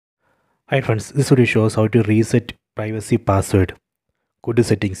Hi friends, this video shows how to reset privacy password. Go to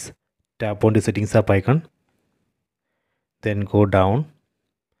settings, tap on the settings app icon, then go down,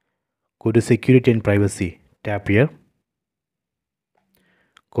 go to security and privacy, tap here,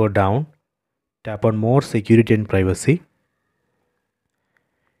 go down, tap on more security and privacy.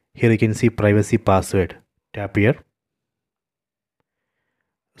 Here you can see privacy password, tap here.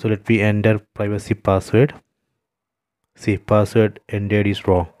 So let me enter privacy password. See, password entered is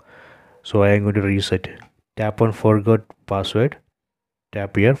wrong, so I am going to reset. Tap on forgot password,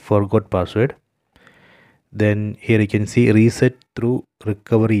 tap here, forgot password. Then here you can see reset through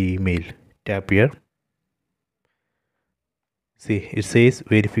recovery email, tap here. See, it says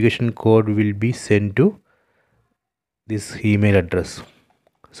verification code will be sent to this email address.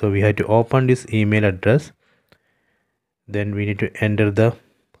 So we have to open this email address, then we need to enter the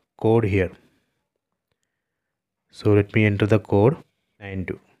code here. So let me enter the code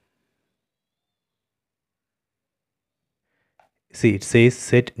 92. See, it says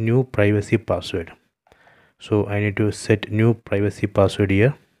set new privacy password. So I need to set new privacy password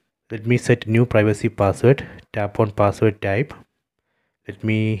here. Let me set new privacy password. Tap on password type. Let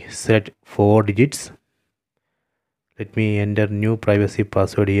me set 4 digits. Let me enter new privacy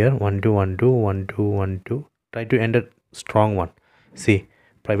password here, 12121212. Try to enter strong one. See,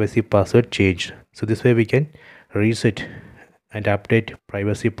 privacy password changed. So this way we can reset and update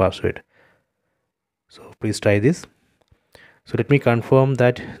privacy password. So please try this. So let me confirm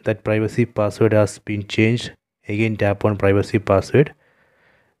that privacy password has been changed. Again tap on privacy password,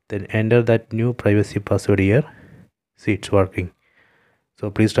 then enter that new privacy password here. See, it's working.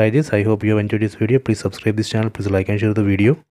 So please try this. I hope you have enjoyed this video. Please subscribe this channel. Please like and share the video.